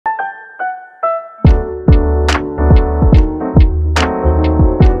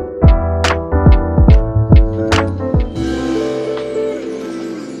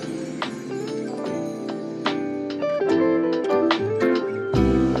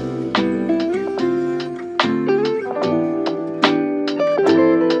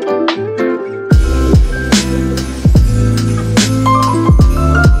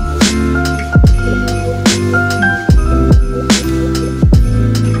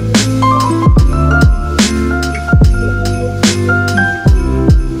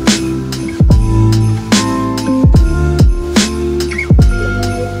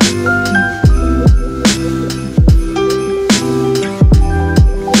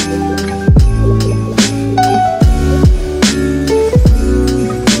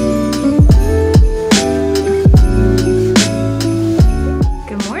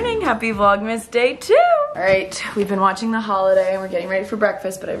Vlogmas day 2. All right, we've been watching The Holiday and we're getting ready for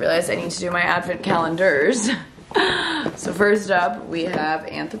breakfast, but I realized I need to do my advent calendars. So first up, we have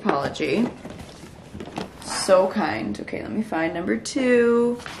Anthropology. So kind. Okay, let me find number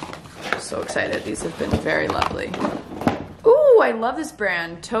 2. I'm so excited. These have been very lovely. Ooh, I love this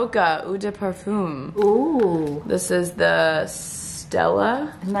brand. Toka Eau de Parfum. Ooh. This is the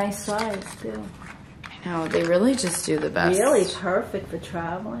Stella. Nice size, too. I know, they really just do the best. Really perfect for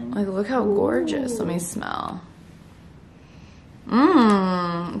traveling. Like, look how gorgeous. Let me smell.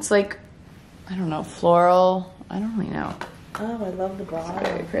 Mmm. It's like, I don't know, floral. I don't really know. Oh, I love the bottle. It's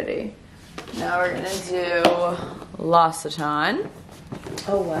very pretty. Now we're gonna do L'Occitane.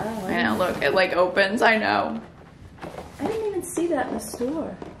 Oh, wow. I know, look, it like opens, I know. I didn't even see that in the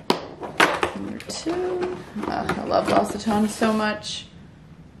store. Number 2. I love L'Occitane so much.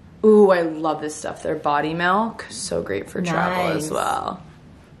 Ooh, I love this stuff. Their body milk, so great for travel as well.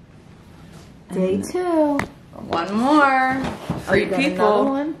 Day 2. One more. Free people.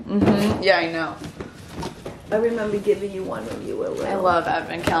 One? Mm-hmm. Yeah, I know. I remember giving you one when you were little. I love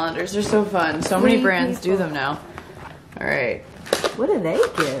advent calendars. They're so fun. So many brands do them now. All right. What do they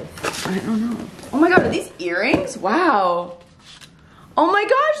give? I don't know. Oh my god, are these earrings? Wow. Oh my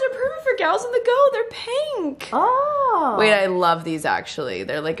gosh, they're perfect for gals on the go. They're pink. Oh. Wait, I love these actually.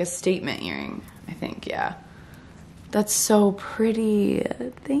 They're like a statement earring, I think, yeah. That's so pretty.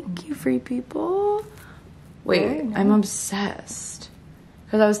 Thank you, free people. Wait, nice. I'm obsessed.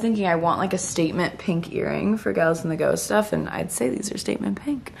 Because I was thinking I want like a statement pink earring for gals on the go stuff, and I'd say these are statement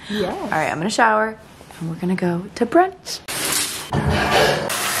pink. Yes. All right, I'm gonna shower, and we're gonna go to brunch.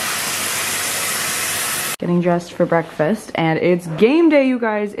 Getting dressed for breakfast, and it's game day, you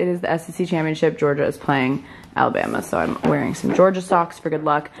guys. It is the SEC championship. Georgia is playing Alabama, so I'm wearing some Georgia socks for good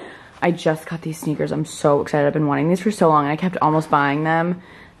luck. I just got these sneakers. I'm so excited. I've been wanting these for so long, and I kept almost buying them,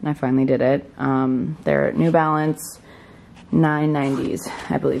 and I finally did it. They're New Balance 990s,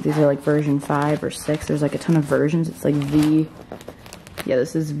 I believe. These are like version 5 or 6. There's like a ton of versions. It's like yeah,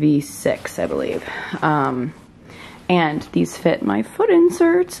 this is V6, I believe. And these fit my foot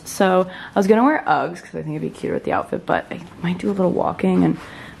inserts. So I was gonna wear Uggs because I think it'd be cuter with the outfit, but I might do a little walking, and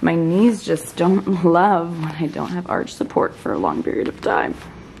my knees just don't love when I don't have arch support for a long period of time.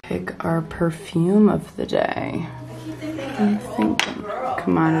 Pick our perfume of the day. I'm thinking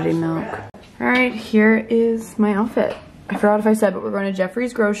Commodity Milk. All right, here is my outfit. I forgot if I said, but we're going to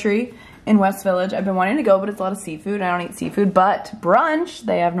Jeffrey's Grocery in West Village. I've been wanting to go, but it's a lot of seafood. I don't eat seafood, but brunch,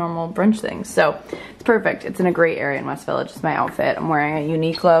 they have normal brunch things. So it's perfect. It's in a great area in West Village. It's my outfit. I'm wearing a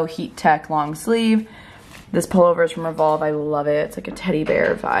Uniqlo Heat Tech long sleeve. This pullover is from Revolve. I love it. It's like a teddy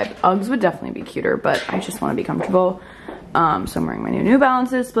bear vibe. Uggs would definitely be cuter, but I just want to be comfortable. So I'm wearing my New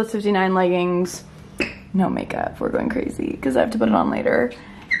Balances, Split 59 leggings. No makeup. We're going crazy because I have to put it on later.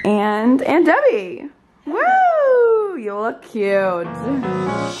 And Aunt Debbie. Woo! You look cute.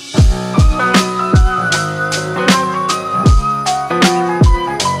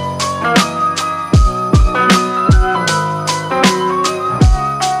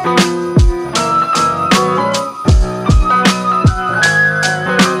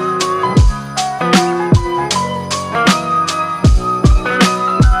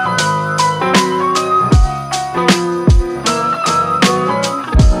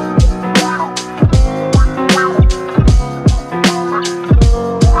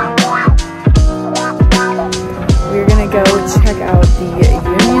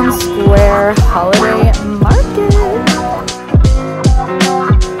 Holiday market.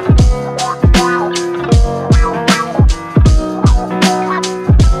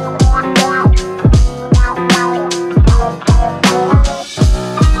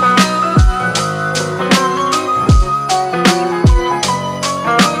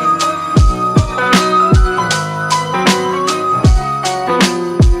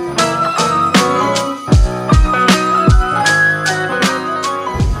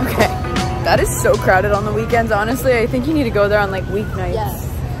 That is so crowded on the weekends, honestly. I think you need to go there on like weeknights.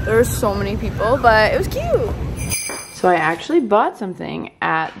 Yes. There are so many people, but it was cute. So I actually bought something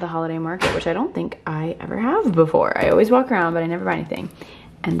at the holiday market, which I don't think I ever have before. I always walk around, but I never buy anything.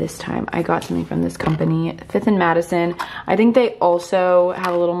 And this time I got something from this company, 5th and Madison. I think they also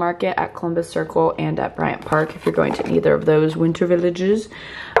have a little market at Columbus Circle and at Bryant Park if you're going to either of those winter villages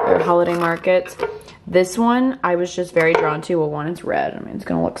or holiday markets. This one I was just very drawn to. Well, one, it's red. I mean, it's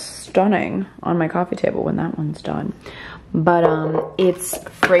gonna look stunning on my coffee table when that one's done. But it's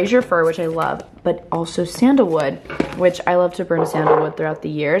Fraser fir, which I love, but also sandalwood, which I love to burn sandalwood throughout the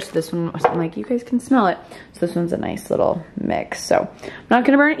year. So this one, I'm like, you guys can smell it. So this one's a nice little mix. So I'm not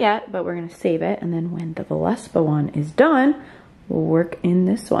gonna burn it yet, but we're gonna save it. And then when the Valespa one is done, we'll work in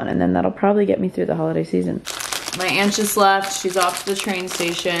this one, and then that'll probably get me through the holiday season. My aunt just left. She's off to the train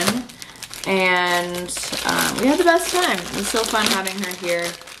station, and we had the best time. It was so fun having her here.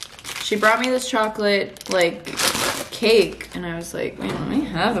 She brought me this chocolate, like, cake, and I was like, wait, let me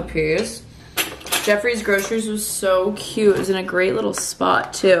have a piece. Jeffrey's Groceries was so cute. It was in a great little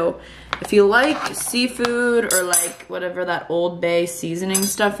spot, too. If you like seafood or like whatever that Old Bay seasoning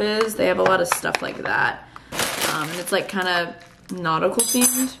stuff is, they have a lot of stuff like that. And it's like kind of nautical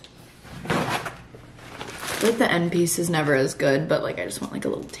themed. I feel like the end piece is never as good, but like I just want like a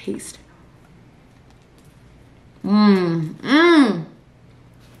little taste.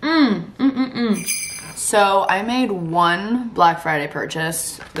 So I made one Black Friday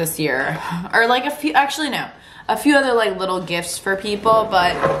purchase this year, or like a few, actually no, a few other like little gifts for people,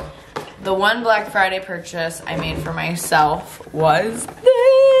 but the one Black Friday purchase I made for myself was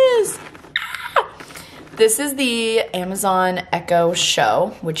this. This is the Amazon Echo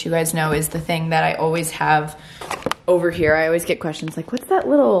Show, which you guys know is the thing that I always have over here. I always get questions like, what's that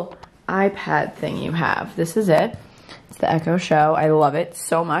little iPad thing you have? This is it. It's the Echo Show. I love it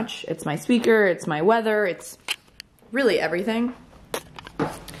so much. It's my speaker, it's my weather, it's really everything.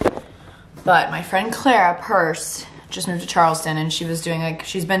 But my friend Clara Purse just moved to Charleston, and she was doing like,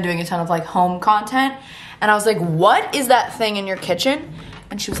 she's been doing a ton of like home content. And I was like, what is that thing in your kitchen?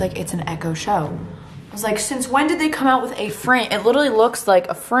 And she was like, it's an Echo Show. I was like, since when did they come out with a frame? It literally looks like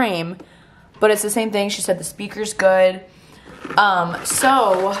a frame, but it's the same thing. She said the speaker's good.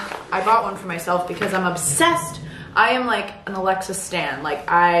 So I bought one for myself because I'm obsessed. I am like an Alexa stan. Like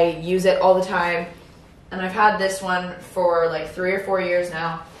I use it all the time, and I've had this one for like 3 or 4 years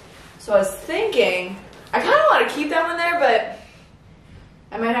now. So I was thinking, I kind of want to keep that one there, but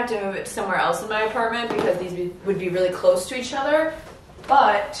I might have to move it to somewhere else in my apartment because these would be really close to each other.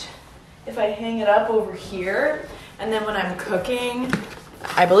 But if I hang it up over here, and then when I'm cooking,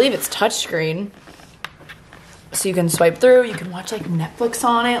 I believe it's touchscreen, so you can swipe through, you can watch like Netflix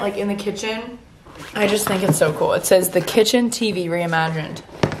on it, like in the kitchen. I just think it's so cool. It says the kitchen TV reimagined.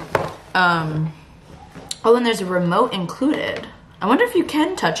 Oh, and there's a remote included. I wonder if you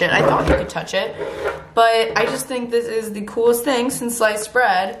can touch it. I thought you could touch it, but I just think this is the coolest thing since sliced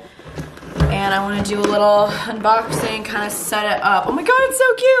bread. And I want to do a little unboxing, kind of set it up. Oh my god, it's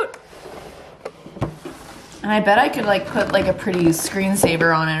so cute! And I bet I could like put like a pretty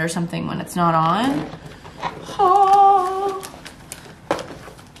screensaver on it or something when it's not on. Oh.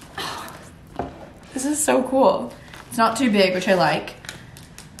 This is so cool. It's not too big, which I like.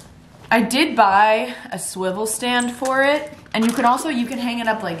 I did buy a swivel stand for it, and you can hang it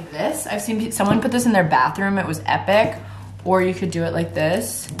up like this. I've seen someone put this in their bathroom. It was epic. Or you could do it like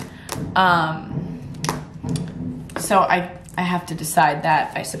this. So I have to decide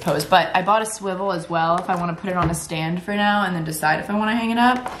that, I suppose. But I bought a swivel as well if I want to put it on a stand for now and then decide if I want to hang it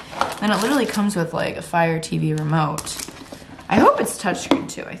up. And it literally comes with like a Fire TV remote. I hope it's touchscreen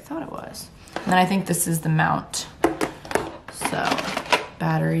too. I thought it was. And then I think this is the mount. So,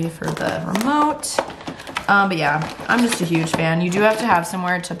 battery for the remote. But yeah, I'm just a huge fan. You do have to have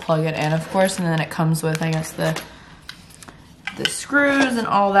somewhere to plug it in, of course. And then it comes with, I guess, the screws and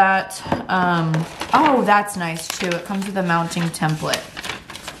all that. Oh, that's nice too. It comes with a mounting template,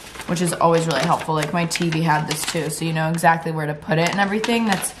 which is always really helpful. Like my TV had this too, so you know exactly where to put it and everything.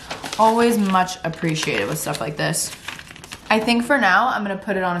 That's always much appreciated with stuff like this. I think for now, I'm gonna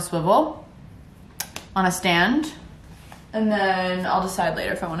put it on a swivel, on a stand, and then I'll decide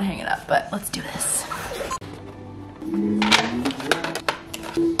later if I wanna hang it up, but let's do this.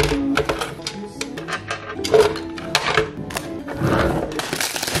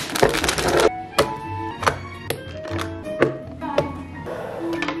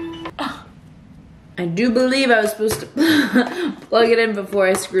 I do believe I was supposed to plug it in before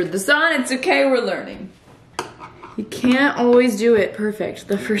I screwed this on. It's okay, we're learning. You can't always do it perfect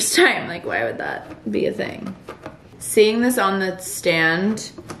the first time. Like, why would that be a thing? Seeing this on the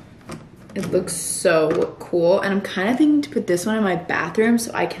stand, it looks so cool. And I'm kind of thinking to put this one in my bathroom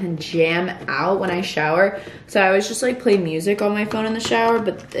so I can jam out when I shower. So I always just like play music on my phone in the shower,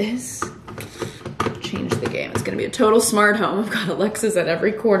 but this changed the game. It's gonna be a total smart home. I've got Alexas at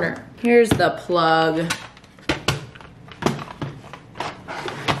every corner. Here's the plug.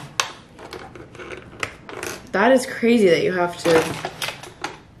 That is crazy that you have to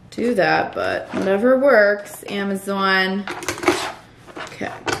do that, but whatever works. Amazon.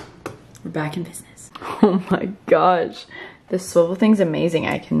 Okay, we're back in business. Oh my gosh. This swivel thing's amazing.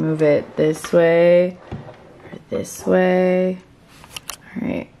 I can move it this way or this way. All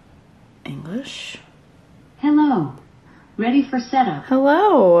right, English. Hello. Ready for setup.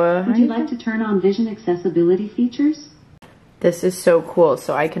 Hello. Would you like to turn on vision accessibility features? This is so cool.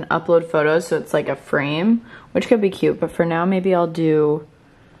 So I can upload photos so it's like a frame, which could be cute. But for now, maybe I'll do,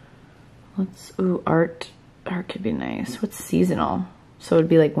 ooh, art. Art could be nice. What's seasonal? So it'd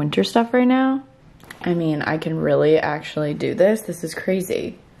be like winter stuff right now. I mean, I can really actually do this. This is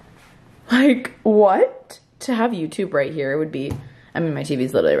crazy. Like, what? To have YouTube right here would be, I mean, my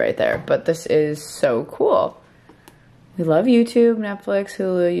TV's literally right there, but this is so cool. We love YouTube, Netflix,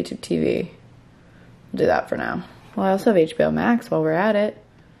 Hulu, YouTube TV. We'll do that for now. Well, I also have HBO Max while we're at it.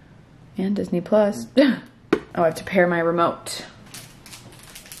 And Disney Plus. Oh, I have to pair my remote.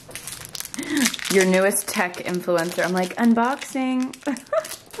 Your newest tech influencer. I'm like, unboxing.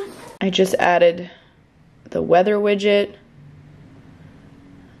 I just added the weather widget.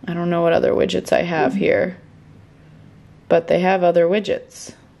 I don't know what other widgets I have here, but they have other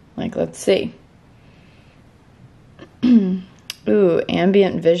widgets. Like, let's see. Ooh,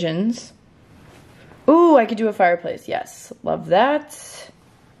 ambient visions. Ooh, I could do a fireplace. Yes, love that.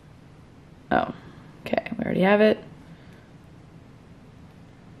 Oh, okay, we already have it.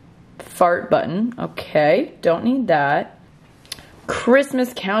 Fart button. Okay, don't need that.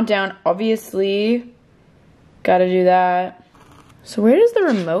 Christmas countdown, obviously. Gotta do that. So where does the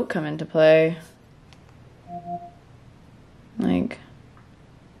remote come into play? Like,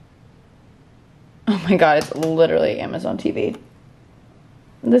 oh my god, it's literally Amazon TV.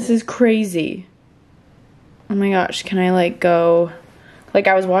 This is crazy. Oh my gosh, can I like go, like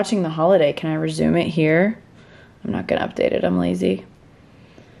I was watching The Holiday, can I resume it here? I'm not gonna update it, I'm lazy.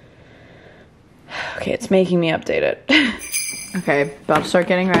 Okay, it's making me update it. Okay, about to start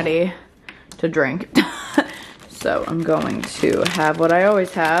getting ready to drink. So I'm going to have what I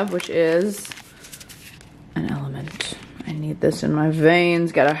always have, which is an Element. I need this in my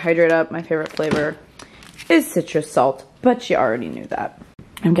veins, gotta hydrate up. My favorite flavor is citrus salt, but you already knew that.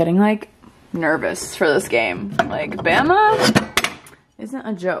 I'm getting like nervous for this game. Like, Bama isn't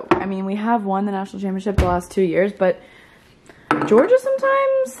a joke. I mean, we have won the national championship the last 2 years, but Georgia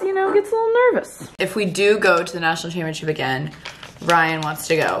sometimes, you know, gets a little nervous. If we do go to the national championship again, Ryan wants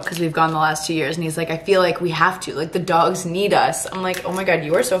to go because we've gone the last 2 years, and he's like, I feel like we have to. Like, the dogs need us. I'm like, oh my god,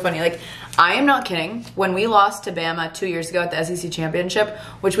 you are so funny. Like, I am not kidding. When we lost to Bama 2 years ago at the SEC championship,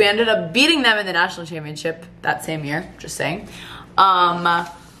 which we ended up beating them in the national championship that same year, just saying.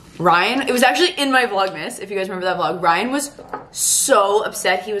 Ryan, it was actually in my Vlogmas, if you guys remember that vlog. Ryan was so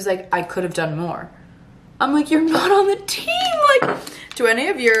upset. He was like, I could have done more. I'm like, you're not on the team. Like, do any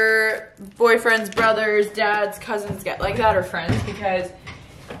of your boyfriends, brothers, dads, cousins get like that, or friends? Because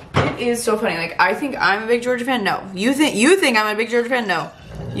it is so funny. Like, I think I'm a big Georgia fan. No. You think I'm a big Georgia fan? No.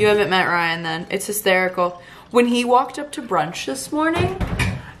 You haven't met Ryan then. It's hysterical. When he walked up to brunch this morning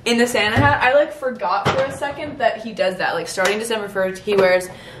in the Santa hat, I like forgot for a second that he does that. Like, starting December 1st, he wears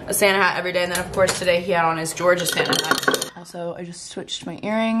a Santa hat every day. And then of course today he had on his Georgia Santa hat. Also, I just switched my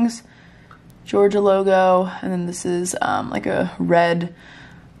earrings. Georgia logo, and then this is like a red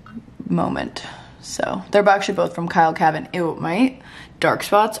moment. So they're actually both from Kyle Cabin. Ew, my dark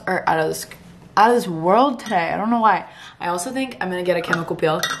spots are out of this world today. I don't know why. I also think I'm gonna get a chemical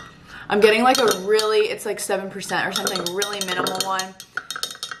peel. I'm getting like a really, it's like 7% or something, really minimal one.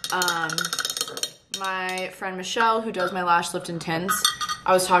 My friend Michelle, who does my lash lift and tints,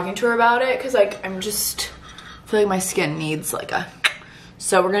 I was talking to her about it because like I feel like my skin needs like a.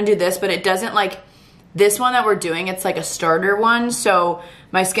 So we're gonna do this, but it doesn't like, this one that we're doing, it's like a starter one, so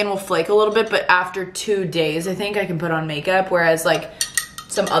my skin will flake a little bit, but after 2 days, I think I can put on makeup, whereas like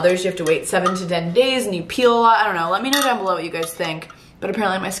some others, you have to wait 7 to 10 days and you peel a lot. I don't know, let me know down below what you guys think, but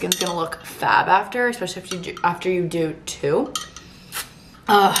apparently my skin's gonna look fab after, especially after you do 2.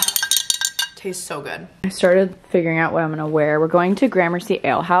 Tastes so good. I started figuring out what I'm gonna wear. We're going to Gramercy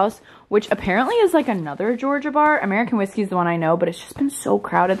Ale House, which apparently is like another Georgia bar. American Whiskey is the one I know, but it's just been so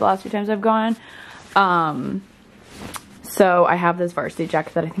crowded the last few times I've gone. So I have this varsity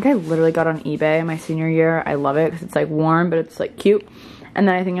jacket that I think I literally got on eBay my senior year. I love it because it's like warm, but it's like cute. And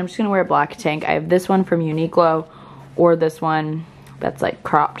then I think I'm just gonna wear a black tank. I have this one from Uniqlo or this one that's like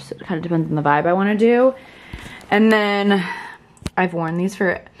cropped. So it kind of depends on the vibe I wanna do. And then I've worn these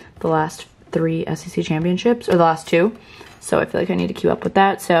for the last 3 SEC championships, or the last 2. So I feel like I need to keep up with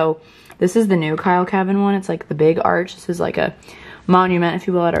that. So this is the new Kyle Cabin one. It's like the big arch. This is like a monument, if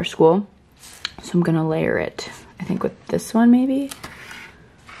you will, at our school. So I'm gonna layer it, I think, with this one maybe.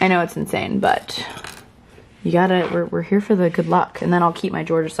 I know it's insane, but you gotta, we're here for the good luck. And then I'll keep my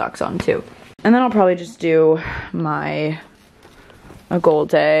Georgia socks on too. And then I'll probably just do a gold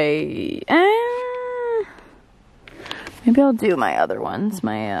day. Maybe I'll do my other ones,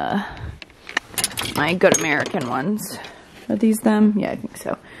 my Good American ones. Are these them? Yeah, I think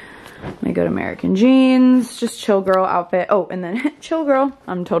so. my good American jeans, just chill girl outfit. Oh, and then chill girl.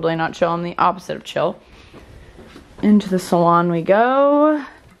 I'm totally not chill. I'm the opposite of chill. Into the salon we go.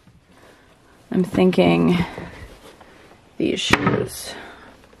 I'm thinking these shoes.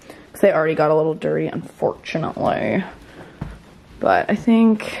 Because they already got a little dirty, unfortunately. But I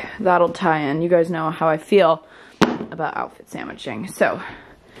think that'll tie in. You guys know how I feel about outfit sandwiching. So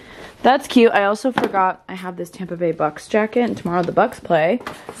that's cute. I also forgot I have this Tampa Bay Bucks jacket, and tomorrow the Bucks play.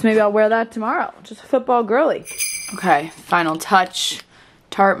 So maybe I'll wear that tomorrow. Just a football girly. Okay, final touch.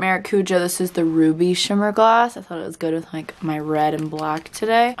 Tarte Maracuja. This is the ruby shimmer glass. I thought it was good with like my red and black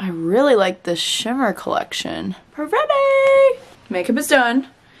today. I really like this shimmer collection. We're ready. Makeup is done.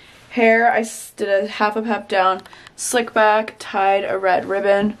 Hair, I did a half a pep down, slick back, tied a red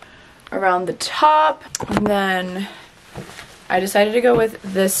ribbon around the top, and then I decided to go with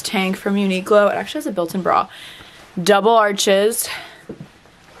this tank from Uniqlo. It actually has a built-in bra. Double arches,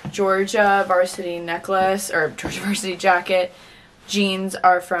 Georgia varsity necklace, or Georgia varsity jacket. Jeans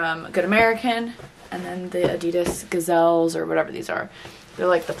are from Good American, and then the Adidas Gazelles, or whatever these are. They're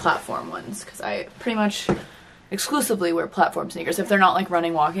like the platform ones, because I pretty much exclusively wear platform sneakers. If they're not like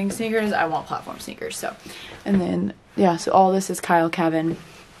running, walking sneakers, I want platform sneakers. So, and then, yeah, so all this is Kyle Kevin.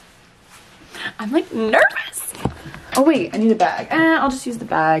 I'm like nervous. Oh wait, I need a bag. I'll just use the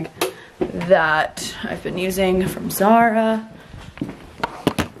bag that I've been using from Zara.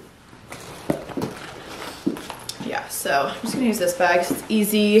 Yeah, so I'm just gonna use this bag because it's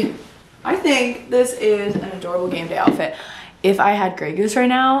easy. I think this is an adorable game day outfit. If I had Grey Goose right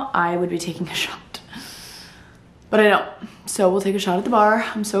now, I would be taking a shot. But I don't. So we'll take a shot at the bar.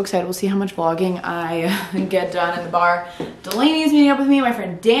 I'm so excited. We'll see how much vlogging I get done in the bar. Delaney is meeting up with me. My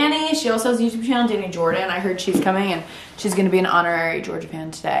friend Danny. She also has a YouTube channel, Danny Jordan. I heard she's coming and she's going to be an honorary Georgia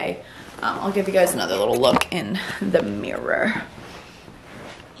fan today. I'll give you guys another little look in the mirror.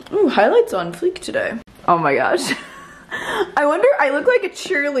 Ooh, highlights on fleek today. Oh my gosh. I wonder, I look like a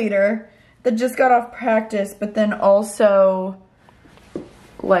cheerleader that just got off practice, but then also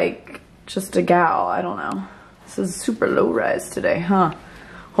like just a gal. I don't know. This is super low rise today, huh?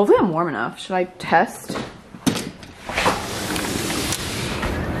 Hopefully I'm warm enough. Should I test?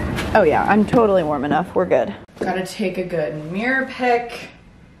 Oh yeah, I'm totally warm enough. We're good. Gotta take a good mirror pic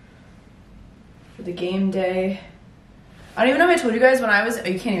for the game day. I don't even know if I told you guys when I was,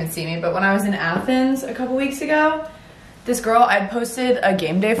 you can't even see me, but when I was in Athens a couple weeks ago, this girl, I'd posted a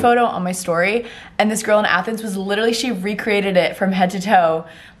game day photo on my story, and this girl in Athens was literally, she recreated it from head to toe.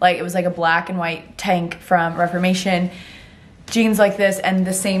 Like, it was like a black and white tank from Reformation, jeans like this, and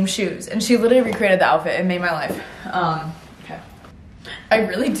the same shoes. And she literally recreated the outfit. It made my life. Okay. I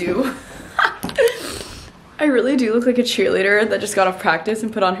really do. I really do look like a cheerleader that just got off practice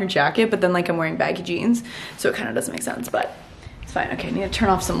and put on her jacket, but then like I'm wearing baggy jeans, so it kind of doesn't make sense, but it's fine. Okay, I need to turn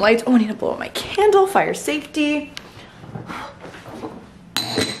off some lights. Oh, I need to blow up my candle, fire safety.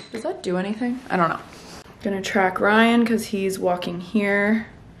 Does that do anything? I don't know. Gonna track Ryan because he's walking here.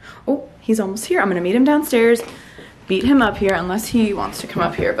 Oh, he's almost here. I'm gonna meet him downstairs, beat him up here unless he wants to come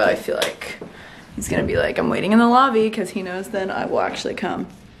up here, but I feel like he's gonna be like, I'm waiting in the lobby because he knows then I will actually come.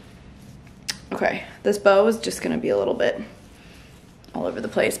 Okay, this bow is just gonna be a little bit all over the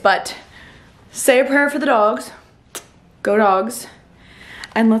place, but say a prayer for the dogs. Go dogs.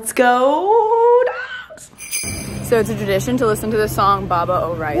 And let's go dogs. So it's a tradition to listen to the song Baba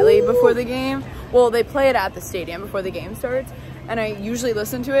O'Reilly before the game. Well, they play it at the stadium before the game starts. And I usually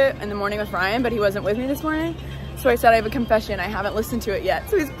listen to it in the morning with Ryan, but he wasn't with me this morning. So I said I have a confession, I haven't listened to it yet.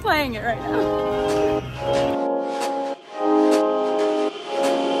 So he's playing it right now.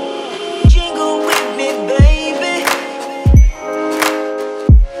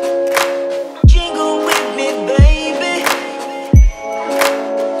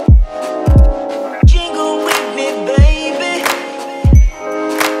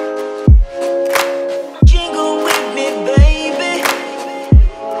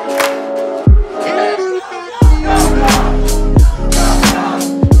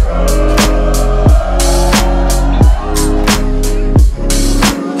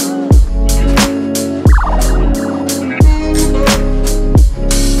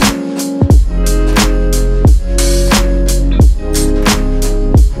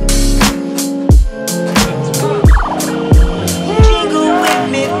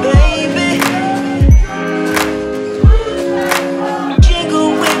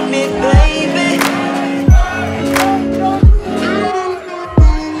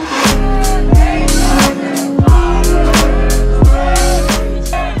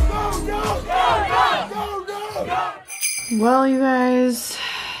 Well, you guys,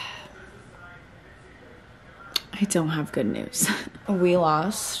 I don't have good news. We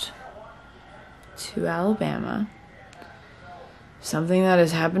lost to Alabama. Something that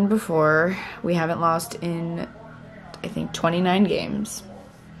has happened before. We haven't lost in, I think, 29 games.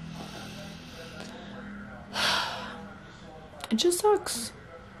 It just sucks.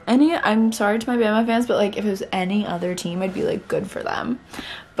 I'm sorry to my Bama fans, but like if it was any other team, I'd be like good for them.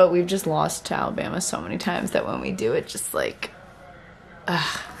 But we've just lost to Alabama so many times that when we do it, just like,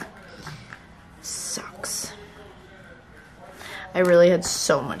 sucks. I really had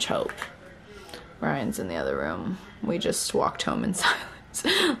so much hope. Ryan's in the other room. We just walked home in silence.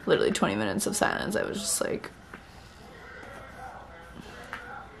 Literally 20 minutes of silence. I was just like,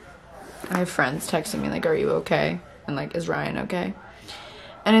 I have friends texting me like, are you okay? And like, is Ryan okay?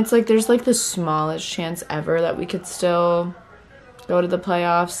 And it's like, there's like the smallest chance ever that we could still go to the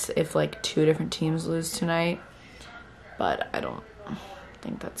playoffs if like 2 different teams lose tonight. But I don't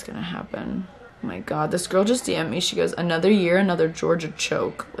think that's gonna happen. Oh my God, this girl just DM'd me. She goes, another year, another Georgia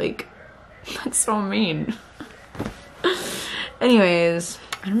choke. Like, that's so mean. Anyways,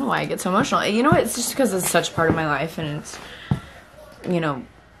 I don't know why I get so emotional. You know, it's just because it's such part of my life, and it's, you know,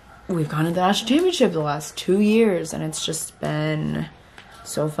 we've gone to the national championship the last 2 years, and it's just been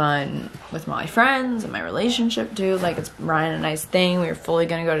so fun with my friends and my relationship too. Like, it's Ryan and I's thing. We were fully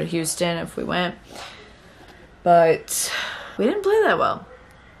gonna go to Houston if we went, but we didn't play that well.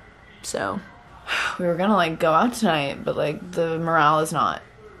 So we were gonna like go out tonight, but like the morale is not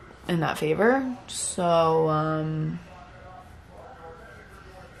in that favor. So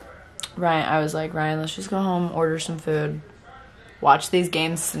I was like, Ryan, let's just go home, order some food, watch these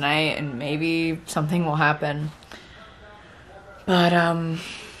games tonight, and maybe something will happen. But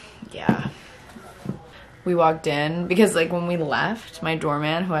yeah, we walked in because like when we left, my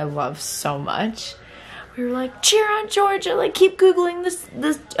doorman, who I love so much, we were like, cheer on Georgia, like keep Googling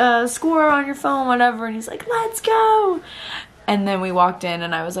this score on your phone, whatever. And he's like, let's go. And then we walked in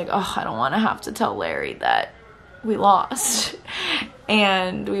and I was like, oh, I don't want to have to tell Larry that we lost.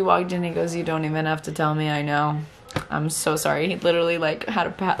 And we walked in and he goes, you don't even have to tell me, I know. I'm so sorry. He literally like had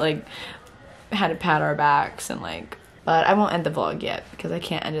to pat our backs and like, but I won't end the vlog yet because I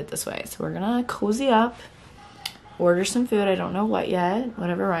can't end it this way. So we're gonna cozy up, order some food. I don't know what yet.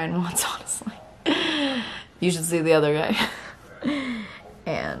 Whatever Ryan wants, honestly. You should see the other guy.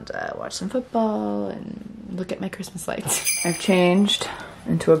 And watch some football and look at my Christmas lights. I've changed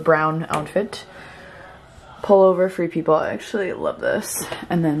into a brown outfit. Pullover, Free People. I actually love this.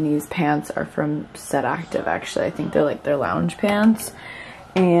 And then these pants are from Set Active, actually. I think they're like their lounge pants.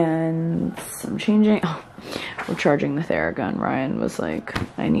 And I'm changing. Oh, we're charging the Theragun. Ryan was like,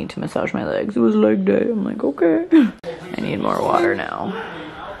 I need to massage my legs. It was leg day. I'm like, okay. I need more water now.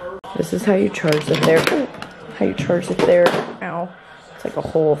 This is how you charge the Theragun. How you charge the Theragun. Ow. It's like a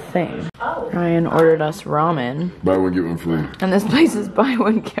whole thing. Ryan ordered us ramen. Buy one, get one free. And this place is buy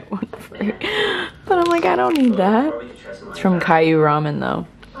one, get one free. But I'm like, I don't need that. It's from Caillou Ramen though.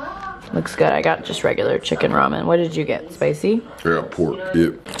 Looks good. I got just regular chicken ramen. What did you get? Spicy? Yeah, pork.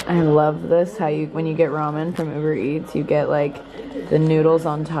 Yep. I love this. How you, when you get ramen from Uber Eats, you get like the noodles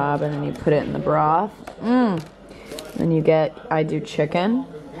on top and then you put it in the broth. Then you get, I do chicken.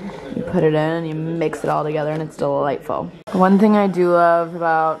 You put it in and you mix it all together and it's delightful. One thing I do love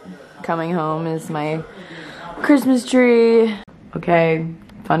about coming home is my Christmas tree. Okay,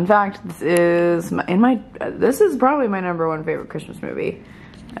 fun fact, this is probably my #1 favorite Christmas movie.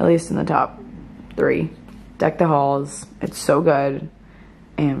 At least in the top 3. Deck the Halls. It's so good.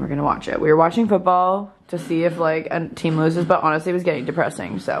 And we're gonna watch it. We were watching football to see if like a team loses, but honestly it was getting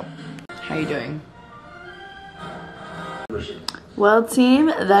depressing, so. How you doing? Well team,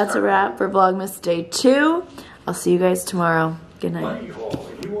 that's a wrap for Vlogmas Day 2. I'll see you guys tomorrow. Good night.